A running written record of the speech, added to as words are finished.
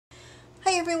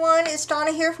everyone, it's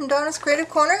Donna here from Donna's Creative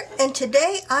Corner, and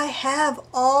today I have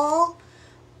all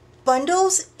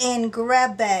bundles and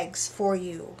grab bags for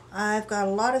you. I've got a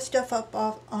lot of stuff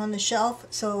up on the shelf,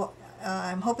 so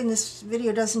I'm hoping this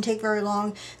video doesn't take very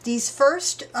long. These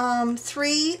first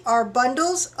three are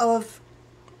bundles of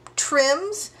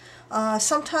trims.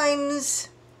 Sometimes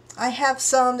I have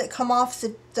some that come off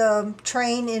the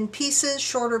train in pieces,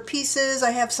 shorter pieces.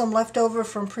 I have some left over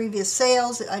from previous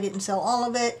sales. I didn't sell all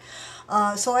of it.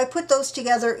 So I put those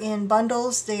together in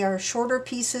bundles. They are shorter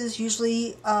pieces,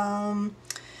 usually half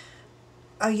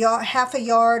a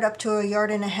yard up to a yard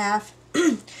and a half.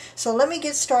 So let me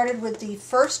get started with the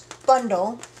first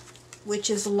bundle, which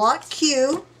is Lot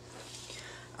Q.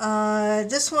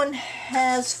 This one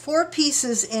has 4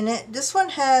 pieces in it. This one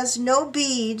has no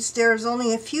beads. There's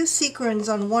only a few sequins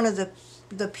on one of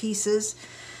the pieces.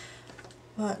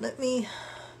 But let me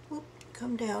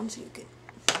come down so you can...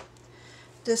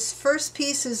 This first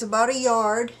piece is about a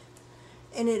yard,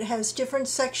 and it has different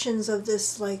sections of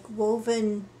this like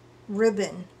woven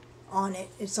ribbon on it.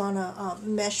 It's on a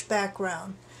mesh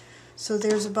background. So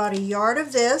there's about a yard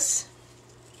of this.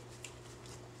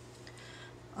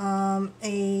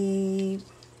 Probably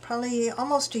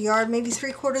almost a yard, maybe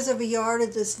 3/4 of a yard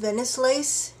of this Venice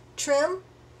lace trim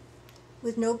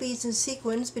with no beads and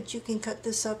sequins, but you can cut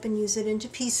this up and use it into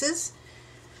pieces.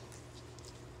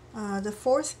 The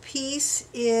fourth piece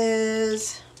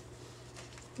is,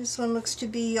 this one looks to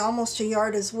be almost a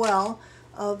yard as well,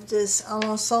 of this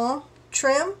Alençon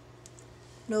trim.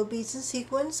 No beads and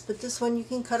sequins, but this one you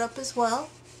can cut up as well.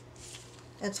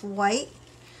 That's white.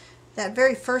 That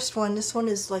very first one, this one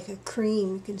is like a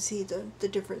cream. You can see the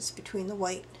difference between the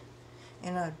white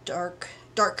and a dark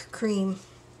cream.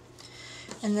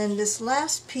 And then this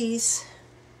last piece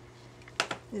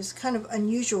is kind of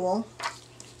unusual.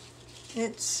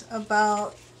 It's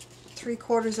about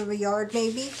 3/4 of a yard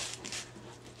maybe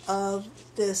of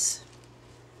this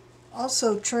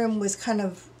also trim with kind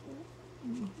of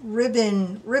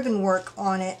ribbon work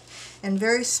on it and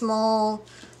very small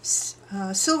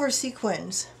silver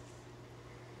sequins.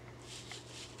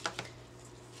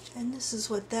 And this is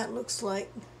what that looks like.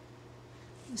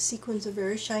 The sequins are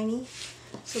very shiny.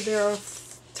 So there are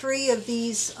 3 of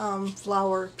these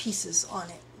flower pieces on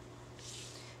it.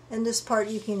 And this part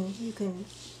you can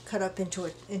cut up into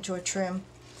a trim.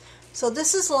 So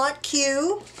this is Lot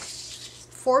Q,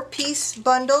 4-piece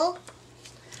bundle,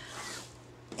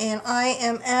 and I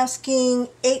am asking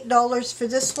 $8 for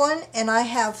this one, and I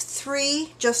have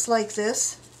 3 just like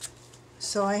this.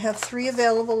 So I have 3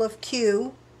 available of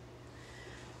Q.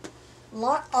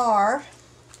 Lot R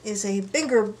is a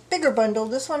bigger bundle.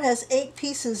 This one has 8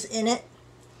 pieces in it.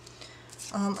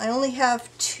 I only have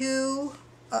 2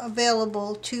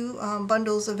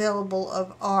 bundles available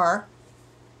of R.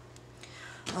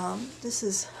 This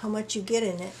is how much you get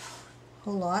in it. A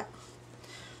whole lot.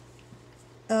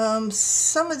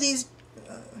 Some of these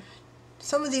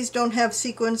don't have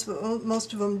sequins, but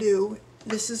most of them do.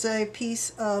 This is a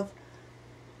piece of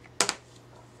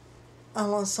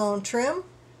Alençon trim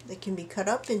that can be cut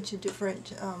up into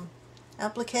different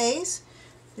appliques.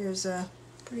 There's a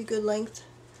pretty good length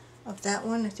of that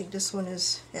one. I think this one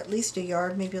is at least a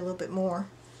yard, maybe a little bit more.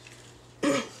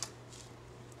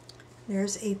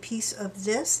 There's a piece of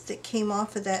this that came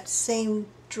off of that same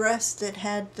dress that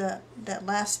had that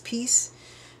last piece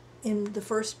in the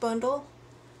first bundle.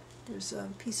 There's a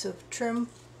piece of trim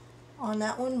on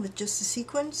that one with just the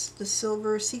sequins, the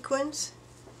silver sequins.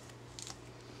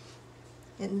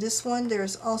 In this one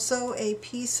there's also a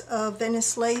piece of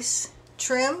Venice lace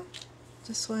trim.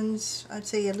 This one's, I'd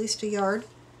say, at least a yard.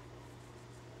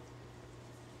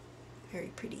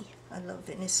 Very pretty. I love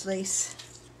Venice lace.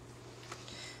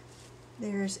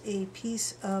 There's a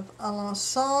piece of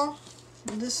Alençon.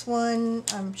 This one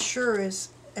I'm sure is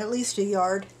at least a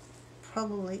yard.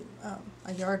 Probably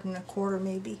a yard and a quarter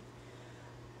maybe.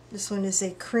 This one is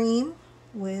a cream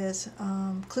with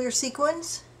clear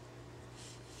sequins.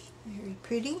 Very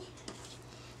pretty.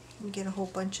 You get a whole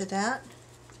bunch of that.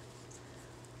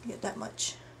 You get that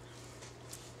much.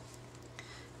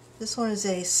 This one is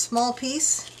a small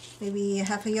piece, maybe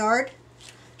half a yard.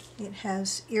 It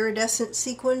has iridescent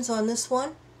sequins on this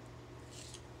one.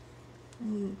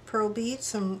 And pearl beads,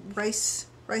 some rice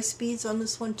beads on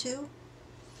this one too.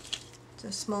 It's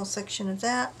a small section of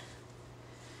that.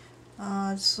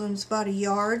 This one's about a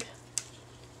yard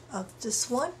of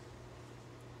this one.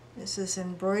 This is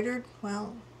embroidered.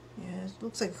 Well, yeah, it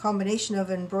looks like a combination of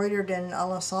embroidered and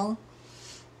Alençon.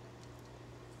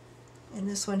 And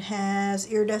this one has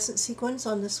iridescent sequins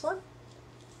on this one.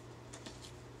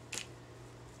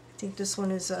 I think this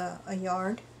one is a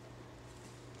yard.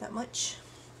 That much.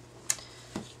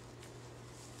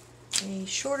 a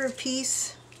shorter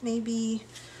piece, maybe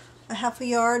a half a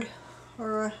yard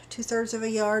or 2/3 of a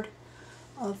yard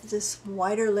of this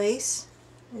wider lace.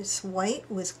 It's white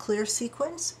with clear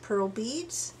sequins, pearl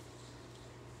beads.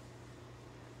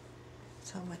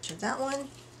 That's how much of that one.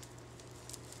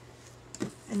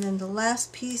 And then the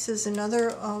last piece is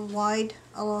another wide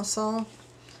alençon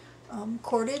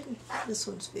corded. This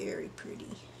one's very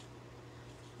pretty.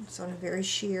 It's on a very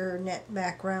sheer net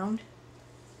background.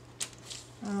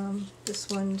 This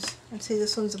one's, I'd say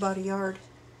this one's about a yard.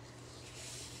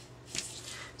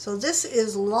 So this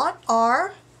is lot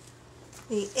R,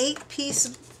 a 8-piece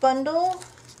bundle,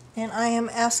 and I am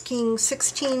asking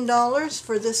 $16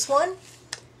 for this one.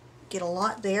 Get a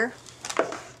lot there.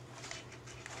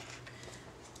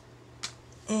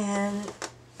 And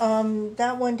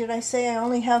that one, did I say I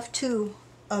only have 2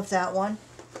 of that one?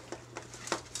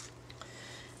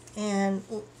 And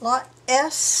lot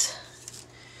S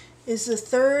is the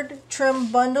 3rd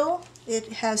trim bundle.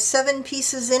 It has 7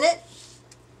 pieces in it,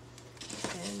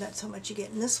 and that's how much you get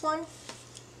in this one.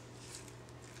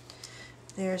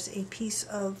 There's a piece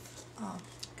of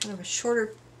kind of a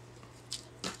shorter,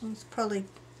 it's probably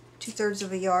 2/3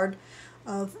 of a yard,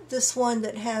 of this one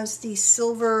that has these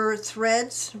silver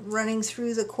threads running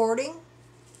through the cording.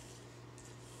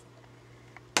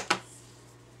 I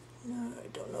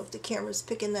don't know if the camera's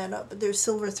picking that up, but there's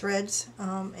silver threads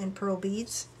and pearl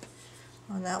beads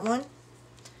on that one.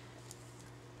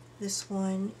 This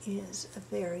one is a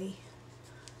very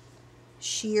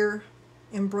sheer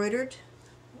embroidered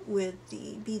with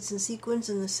the beads and sequins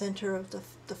in the center of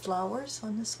the flowers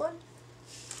on this one.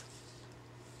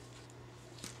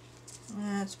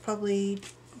 It's probably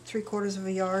 3/4 of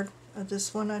a yard of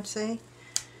this one, I'd say.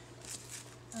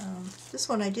 This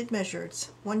one I did measure. It's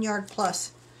 1 yard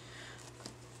plus.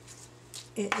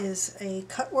 It is a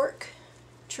cutwork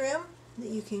trim that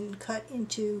you can cut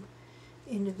into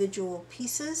individual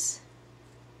pieces.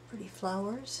 Pretty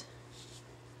flowers.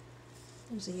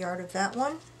 There's a yard of that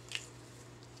one.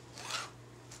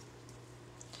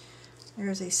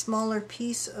 There's a smaller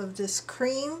piece of this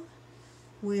cream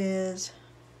with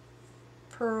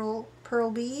pearl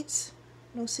beads.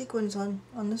 No sequins on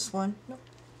this one. Nope.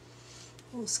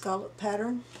 A little scallop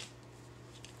pattern.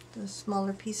 The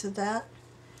smaller piece of that.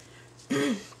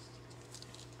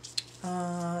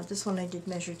 This one I did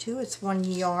measure too. It's 1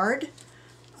 yard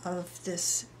of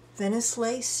this Venice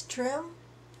lace trim.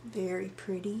 Very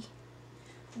pretty.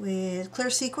 With clear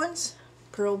sequins,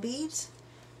 pearl beads,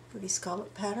 pretty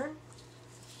scallop pattern.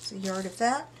 It's a yard of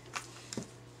that.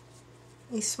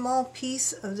 A small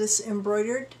piece of this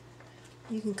embroidered.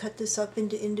 You can cut this up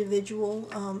into individual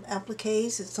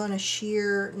appliques. It's on a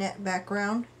sheer net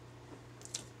background.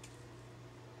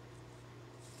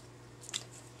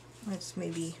 It's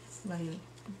maybe not even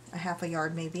a half a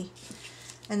yard maybe.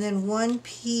 And then one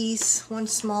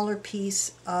smaller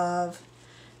piece of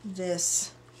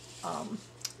this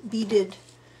beaded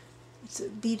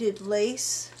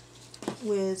lace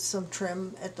with some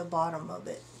trim at the bottom of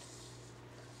it.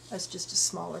 That's just a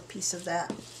smaller piece of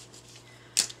that.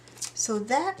 So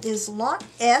that is lot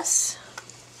S.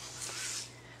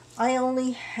 I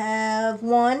only have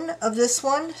 1 of this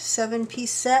one,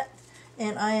 7-piece set,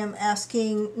 and I am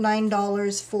asking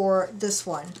 $9 for this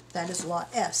one. That is lot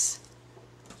S.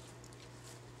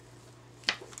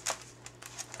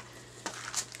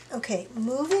 Okay,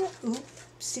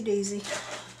 oopsie daisy.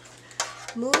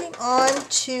 Moving on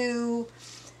to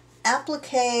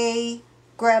Applique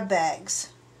Grab Bags.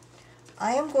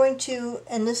 I am going to,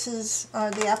 and this is,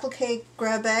 the Applique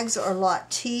Grab Bags are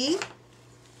lot T.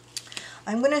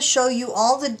 I'm going to show you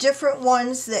all the different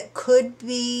ones that could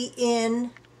be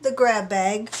in the grab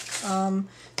bag.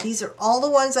 These are all the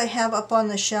ones I have up on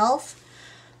the shelf.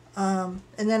 And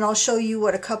then I'll show you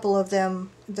what a couple of them,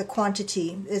 the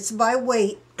quantity. It's by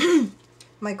weight.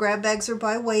 My grab bags are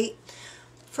by weight.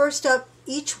 First up,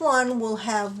 each one will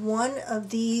have one of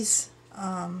these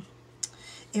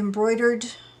embroidered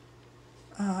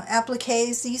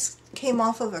appliques. These came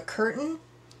off of a curtain.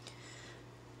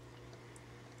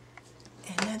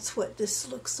 And that's what this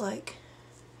looks like.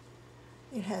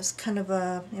 It has kind of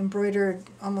a embroidered,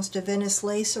 almost a Venice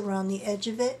lace around the edge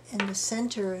of it, and the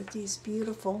center of these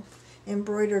beautiful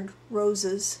embroidered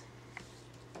roses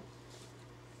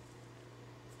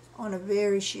on a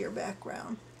very sheer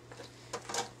background.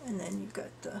 And then you've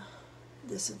got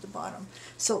this at the bottom.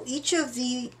 So each of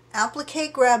the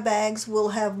Applique grab bags will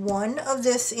have one of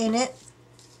this in it,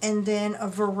 and then a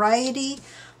variety.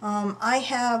 I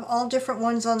have all different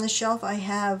ones on the shelf. I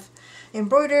have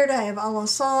embroidered, I have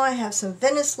Alençon, I have some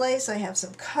Venice lace, I have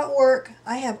some cut work.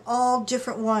 I have all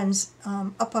different ones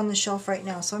up on the shelf right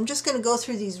now. So I'm just going to go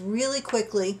through these really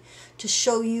quickly to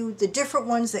show you the different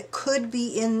ones that could be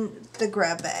in the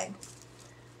grab bag.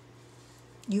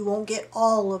 You won't get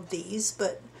all of these,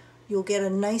 but you'll get a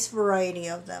nice variety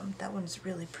of them. That one's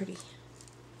really pretty.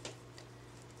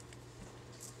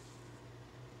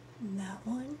 And that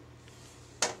one.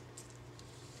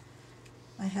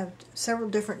 I have several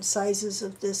different sizes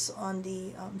of this on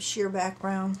the sheer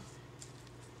background.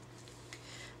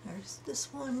 There's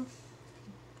this one.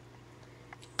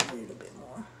 A little bit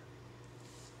more.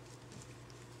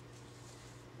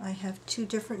 I have two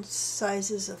different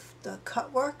sizes of the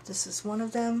cut work. This is one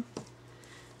of them.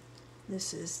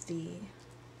 This is the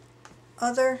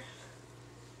other.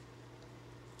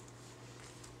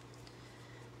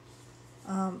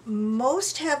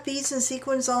 Most have beads and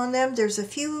sequins on them. There's a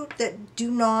few that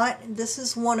do not. This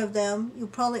is one of them. You'll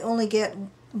probably only get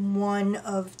one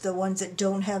of the ones that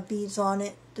don't have beads on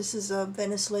it. This is a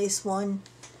Venice lace one.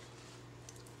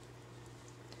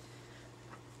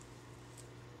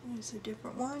 Here's a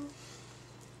different one.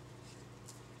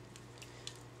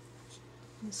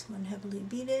 This one heavily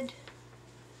beaded.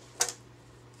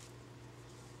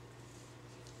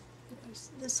 There's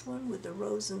this one with the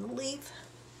rose and the leaf.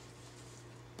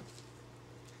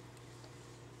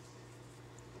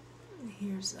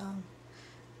 Here's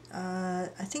I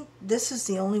think this is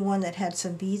the only one that had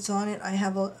some beads on it. I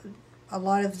have a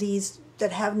lot of these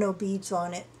that have no beads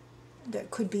on it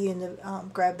that could be in the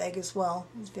grab bag as well.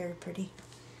 It's very pretty.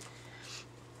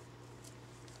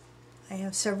 I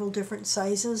have several different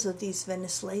sizes of these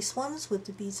Venice lace ones with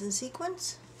the beads and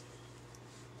sequins.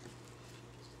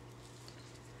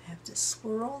 I have this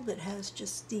swirl that has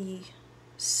just the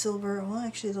silver, well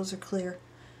actually those are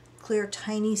clear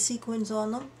tiny sequins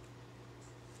on them.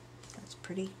 That's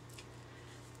pretty.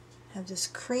 I have this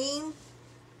cream.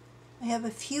 I have a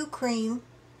few cream.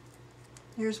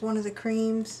 Here's one of the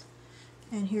creams,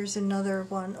 and here's another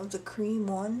one of the cream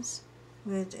ones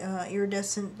with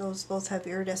iridescent. Those both have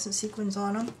iridescent sequins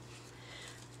on them.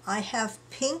 I have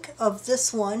pink of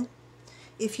this one.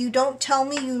 If you don't tell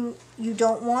me you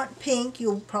don't want pink,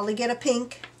 you'll probably get a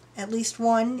pink, at least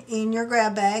one in your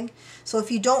grab bag. So if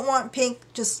you don't want pink,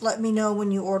 just let me know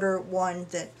when you order one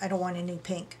that I don't want any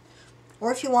pink.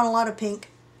 Or if you want a lot of pink,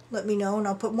 let me know and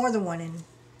I'll put more than one in.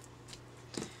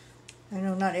 I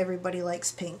know not everybody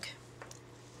likes pink.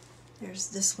 There's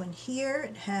this one here.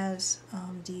 It has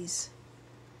these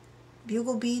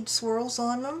bugle bead swirls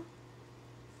on them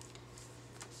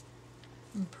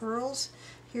and pearls.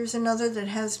 Here's another that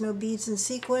has no beads and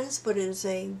sequins, but it is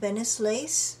a Venice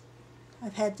lace.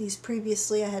 I've had these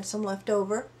previously. I had some left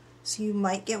over, so you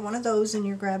might get one of those in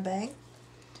your grab bag.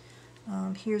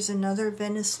 Here's another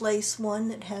Venice lace one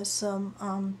that has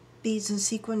some beads and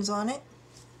sequins on it.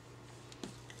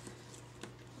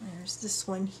 There's this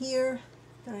one here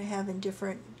that I have in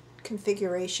different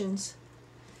configurations.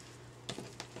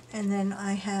 And then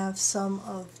I have some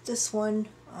of this one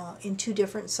in two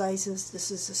different sizes.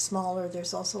 This is a smaller,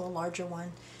 there's also a larger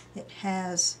one. It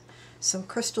has some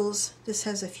crystals. This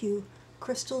has a few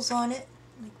crystals on it,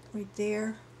 like right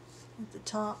there at the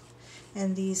top.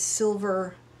 And these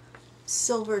silver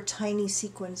tiny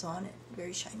sequins on it,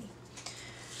 very shiny.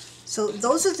 So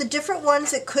those are the different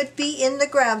ones that could be in the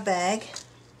grab bag.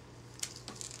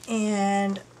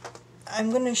 And I'm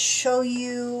going to show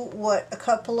you what a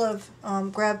couple of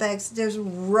grab bags. There's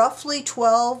roughly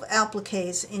 12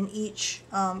 appliques in each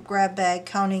grab bag,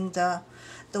 counting the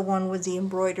one with the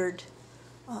embroidery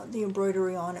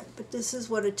on it. But this is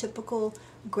what a typical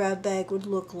grab bag would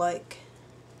look like.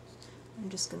 I'm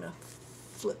just going to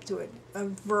flip through it. A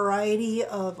variety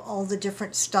of all the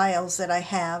different styles that I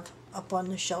have up on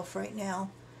the shelf right now.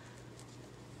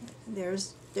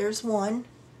 There's one.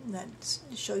 That's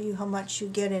to show you how much you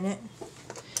get in it.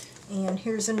 And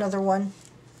here's another one,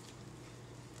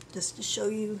 just to show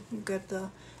you. You've got the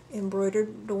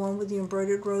embroidered, the one with the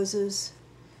embroidered roses,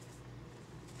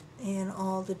 and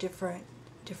all the different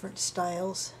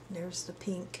styles. There's the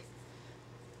pink.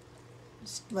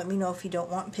 Just let me know if you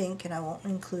don't want pink, and I won't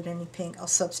include any pink. I'll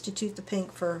substitute the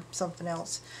pink for something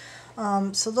else.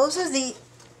 So those are the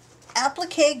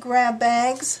Applique Grab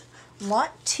Bags,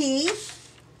 Lot T.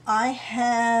 I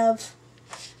have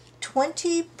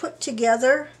 20 put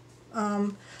together.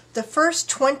 The first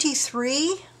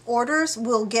 23 orders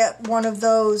will get one of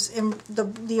those,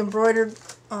 the embroidered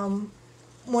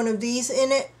one of these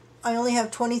in it. I only have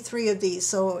 23 of these,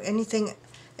 so any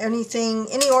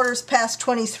orders past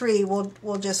 23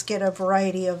 will just get a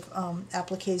variety of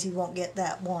appliques. You won't get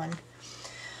that one.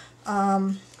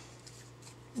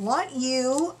 Lot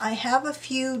U, I have a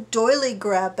few Doily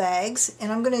Grab Bags,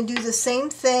 and I'm going to do the same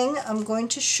thing. I'm going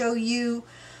to show you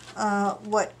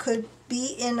what could be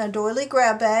in a Doily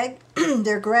Grab Bag.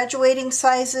 They're graduating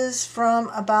sizes from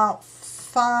about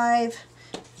 5,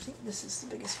 I think this is the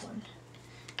biggest one.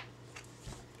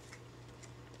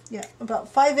 Yeah, about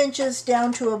 5 inches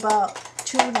down to about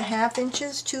 2.5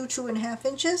 inches, 2.5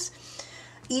 inches.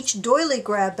 Each Doily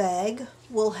Grab Bag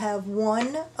will have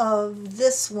one of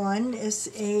this one is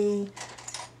a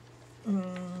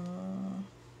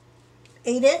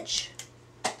 8-inch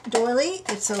doily.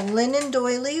 It's a linen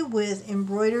doily with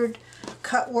embroidered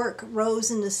cutwork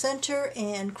rows in the center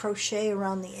and crochet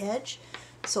around the edge.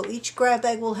 So each grab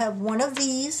bag will have one of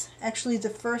these. Actually, the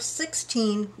first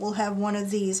 16 will have one of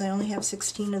these. I only have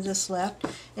 16 of this left.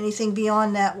 Anything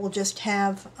beyond that will just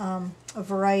have a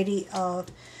variety of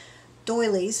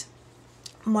doilies.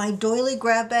 My Doily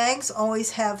Grab Bags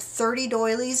always have 30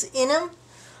 doilies in them,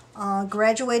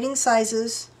 graduating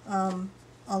sizes,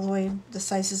 all the way the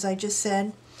sizes I just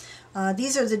said.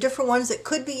 These are the different ones that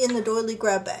could be in the Doily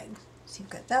Grab Bag. So you've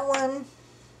got that one,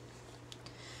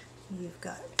 you've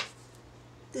got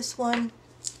this one,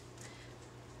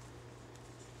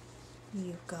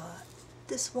 you've got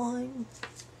this one,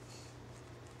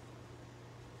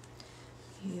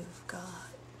 you've got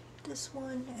this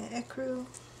one, an ecru.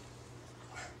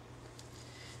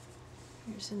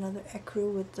 Here's another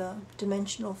ecru with the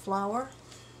dimensional flower.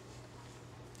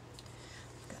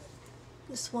 Got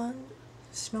this one,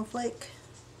 snowflake.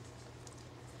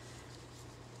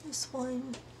 This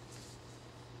one.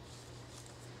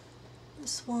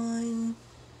 This one.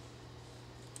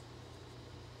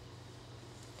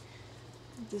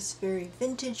 This very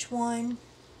vintage one.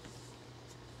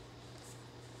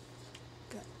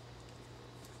 Got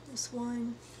this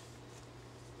one.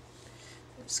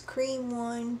 This cream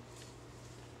one.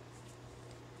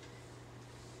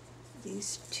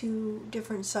 These two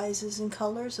different sizes and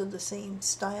colors of the same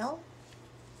style.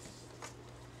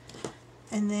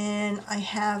 And then I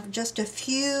have just a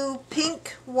few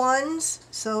pink ones.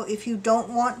 So if you don't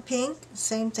want pink,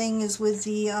 same thing as with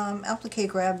the Applique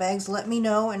grab bags, let me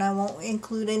know and I won't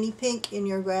include any pink in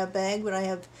your grab bag. But I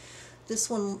have this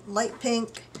one light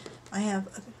pink. I have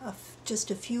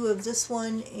just a few of this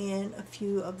one and a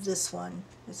few of this one.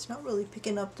 It's not really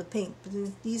picking up the pink, but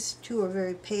these two are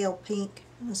very pale pink.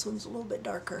 And this one's a little bit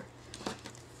darker.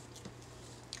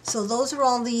 So those are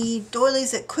all the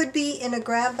doilies that could be in a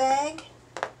grab bag.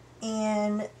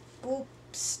 And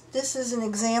oops, this is an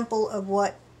example of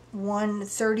what one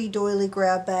 30 doily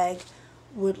grab bag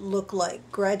would look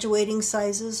like. Graduating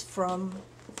sizes from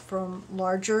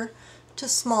larger to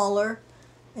smaller.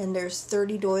 And there's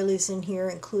 30 doilies in here,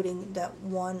 including that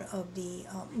one of the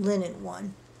linen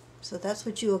one. So that's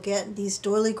what you will get. These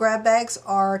Doily Grab Bags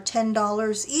are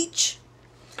 $10 each.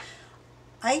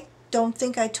 I don't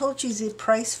think I told you the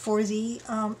price for the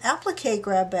Applique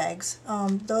Grab Bags.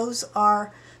 Those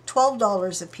are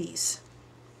 $12 a piece.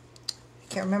 I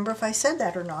can't remember if I said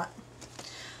that or not.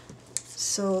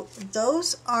 So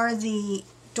those are the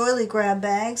Doily Grab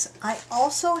Bags. I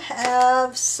also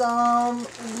have some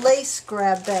lace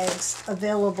grab bags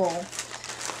available.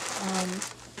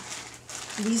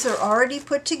 These are already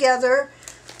put together.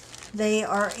 They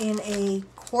are in a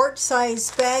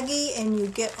quart-size baggie, and you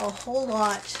get a whole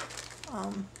lot.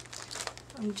 I'm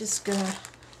just gonna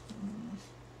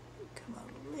come out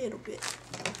a little bit.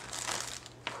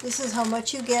 This is how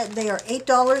much you get. They are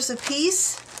 $8 a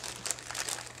piece.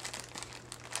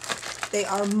 They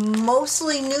are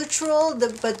mostly neutral,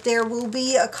 but there will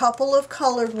be a couple of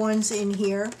colored ones in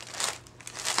here.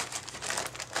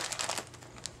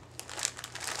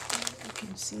 You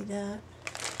can see that.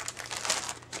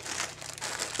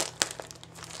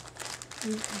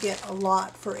 You get a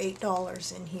lot for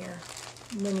 $8 in here,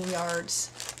 many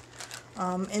yards.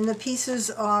 And the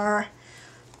pieces are,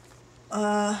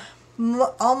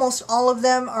 almost all of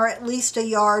them are at least a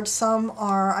yard. Some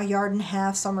are a yard and a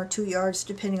half, some are 2 yards,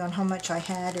 depending on how much I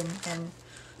had and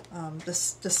the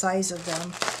size of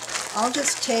them. I'll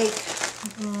just take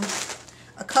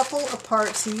a couple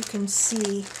apart so you can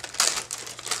see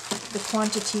the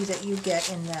quantity that you get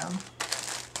in them.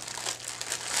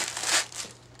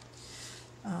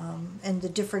 And the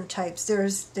different types.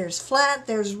 There's flat,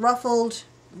 there's ruffled,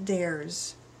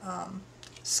 there's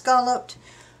scalloped.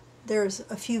 There's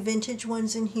a few vintage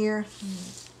ones in here.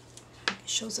 It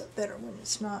shows up better when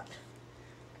it's not.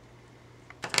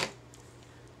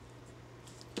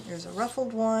 There's a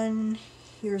ruffled one.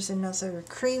 Here's another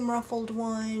cream ruffled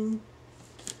one.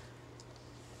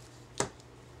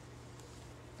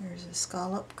 There's a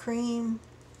scallop cream.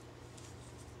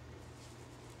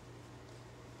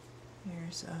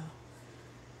 Here's a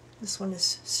This one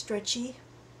is stretchy.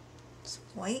 It's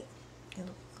white. Get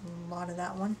a lot of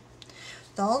that one.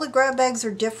 All the grab bags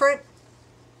are different.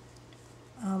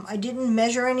 I didn't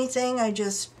measure anything. I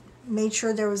just made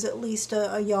sure there was at least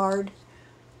a yard.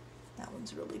 That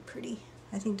one's really pretty.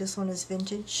 I think this one is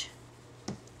vintage.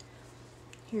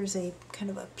 Here's a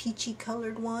kind of a peachy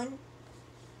colored one.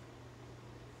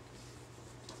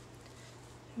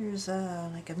 Here's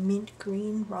like a mint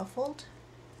green ruffled.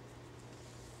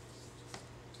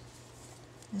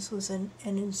 This was an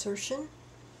insertion,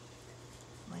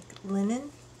 like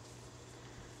linen.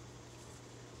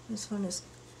 This one is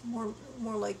more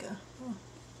like a, oh,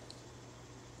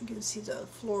 you can see the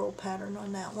floral pattern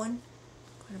on that one.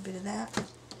 Quite a bit of that.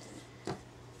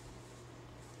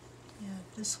 Yeah,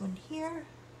 this one here.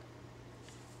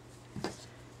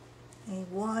 A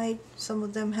wide, some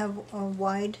of them have a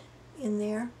wide in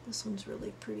there. This one's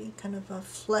really pretty, kind of a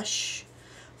flesh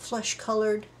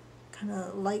colored, kind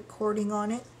of light cording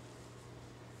on it.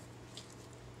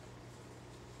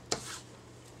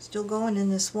 Still going in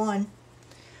this one.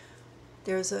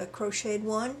 There's a crocheted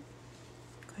one,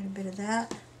 quite a bit of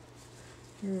that.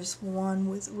 Here's one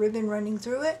with ribbon running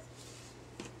through it.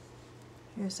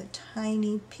 Here's a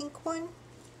tiny pink one.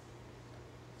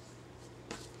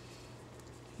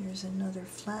 Here's another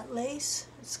flat lace,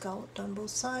 it's scalloped on both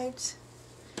sides.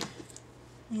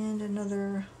 And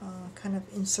another kind of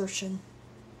insertion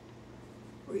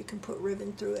where you can put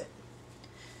ribbon through it.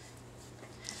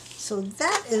 So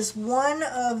that is one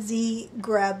of the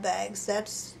grab bags.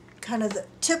 That's kind of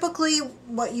typically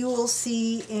what you will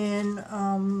see in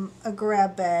a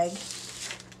grab bag.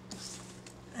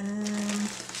 And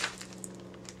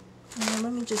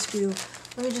let me just do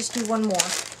one more.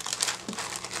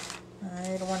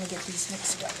 I don't want to get these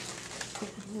mixed up.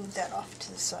 Move that off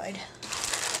to the side.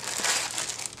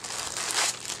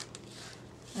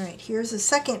 Alright, here's a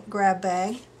second grab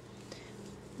bag.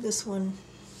 This one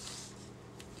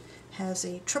has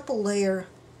a triple layer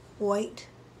white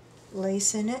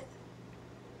lace in it.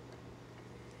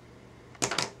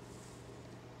 Quite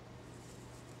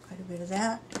a bit of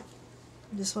that.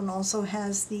 This one also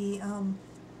has the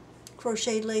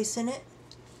crocheted lace in it.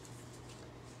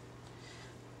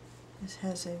 This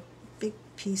has a big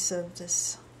piece of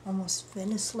this almost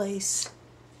Venice lace,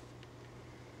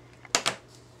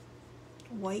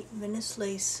 white Venice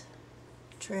lace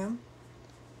trim.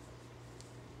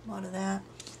 A lot of that.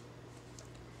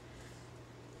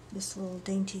 This little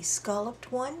dainty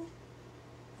scalloped one.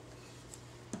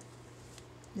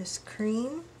 This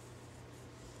cream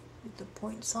with the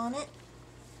points on it.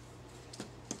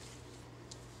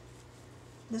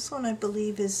 This one I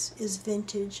believe is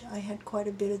vintage. I had quite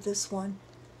a bit of this one.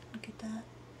 Look at that.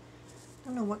 I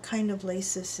don't know what kind of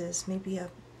lace this is. Maybe a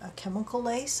chemical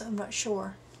lace? I'm not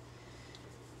sure.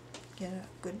 Get a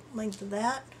good length of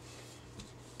that.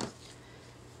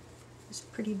 This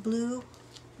pretty blue,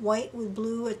 white with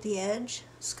blue at the edge,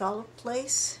 scalloped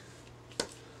lace.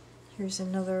 Here's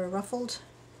another ruffled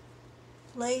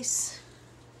lace.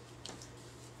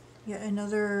 Yet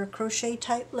another crochet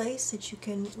type lace that you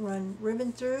can run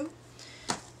ribbon through,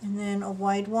 and then a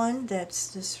wide one that's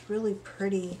this really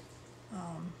pretty,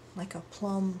 like a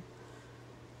plum.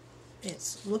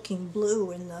 It's looking blue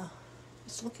in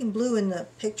the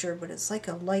picture, but it's like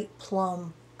a light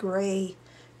plum,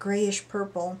 grayish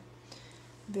purple.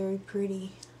 Very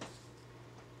pretty.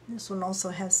 This one also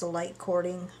has the light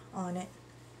cording on it.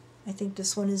 I think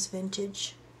this one is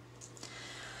vintage.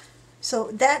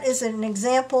 So that is an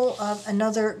example of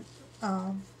another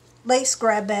lace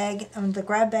grab bag. The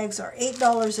grab bags are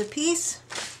 $8 a piece,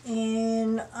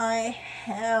 and I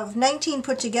have 19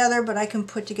 put together, but I can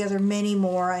put together many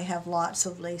more. I have lots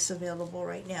of lace available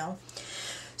right now.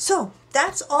 So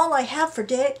that's all I have for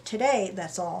today.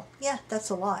 That's all. Yeah, that's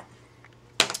a lot.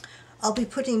 I'll be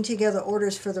putting together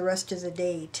orders for the rest of the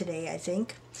day today, I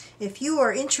think. If you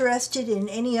are interested in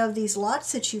any of these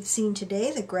lots that you've seen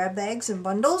today, the grab bags and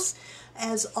bundles,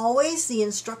 as always, the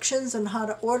instructions on how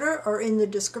to order are in the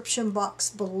description box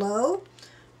below.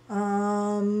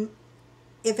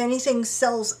 If anything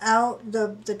sells out,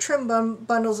 the trim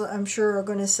bundles I'm sure are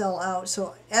going to sell out.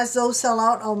 So as those sell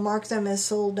out, I'll mark them as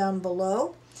sold down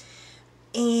below.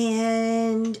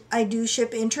 And I do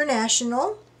ship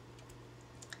international.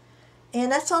 And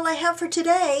that's all I have for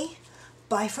today.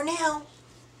 Bye for now.